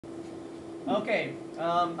Okay,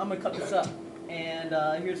 I'm going to cut this up, and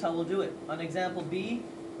here's how we'll do it. On example B,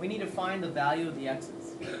 we need to find the value of the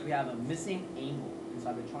x's. We have a missing angle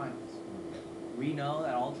inside the triangles. We know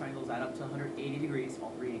that all triangles add up to 180 degrees,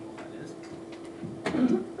 all three angles that is.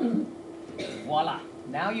 Voila!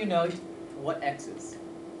 Now you know what x is.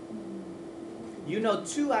 You know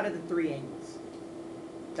 2 out of the 3 angles.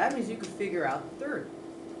 That means you can figure out the third.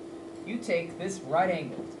 You take this right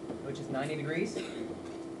angle, which is 90 degrees.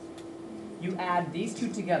 You add these two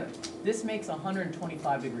together. This makes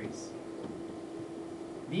 125 degrees.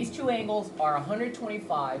 These two angles are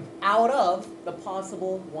 125 out of the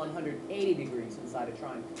possible 180 degrees inside a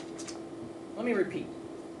triangle. Let me repeat.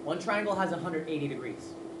 One triangle has 180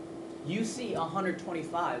 degrees. You see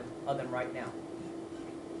 125 of them right now.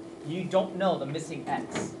 You don't know the missing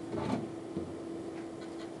x.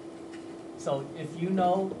 So if you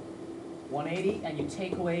know 180 and you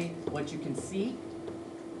take away what you can see,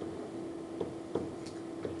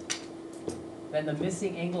 then the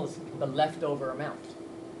missing angle is the leftover amount.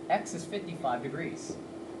 X is 55 degrees.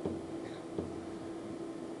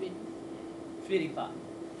 55.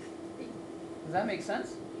 Does that make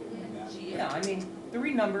sense? Yeah, I mean,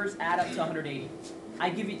 3 numbers add up to 180. I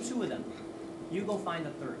give you 2 of them. You go find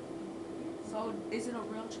the third. So, is it a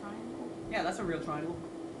real triangle? Yeah, that's a real triangle.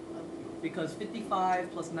 Because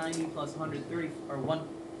 55 plus 90 plus 130, or 1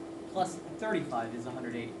 plus 35 is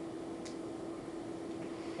 180.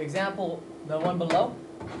 Example, the one below,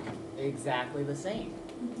 exactly the same.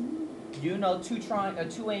 You know 2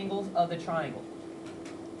 angles of the triangle.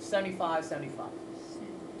 75, 75.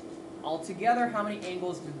 Altogether, how many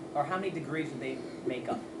angles, or how many degrees do they make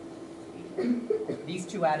up? These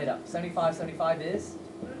 2 added up. 75, 75 is?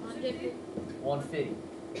 150.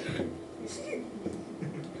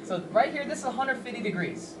 So right here, this is 150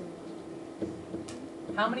 degrees.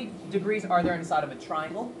 How many degrees are there inside of a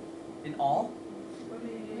triangle in all?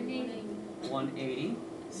 180.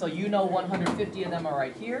 So you know 150 of them are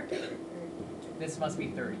right here. This must be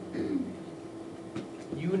 30.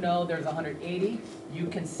 You know there's 180. You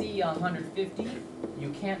can see 150. You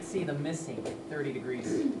can't see the missing 30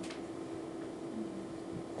 degrees.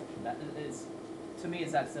 That is, to me,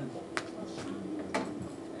 it's that simple.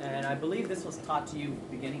 And I believe this was taught to you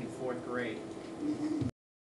beginning in 4th grade.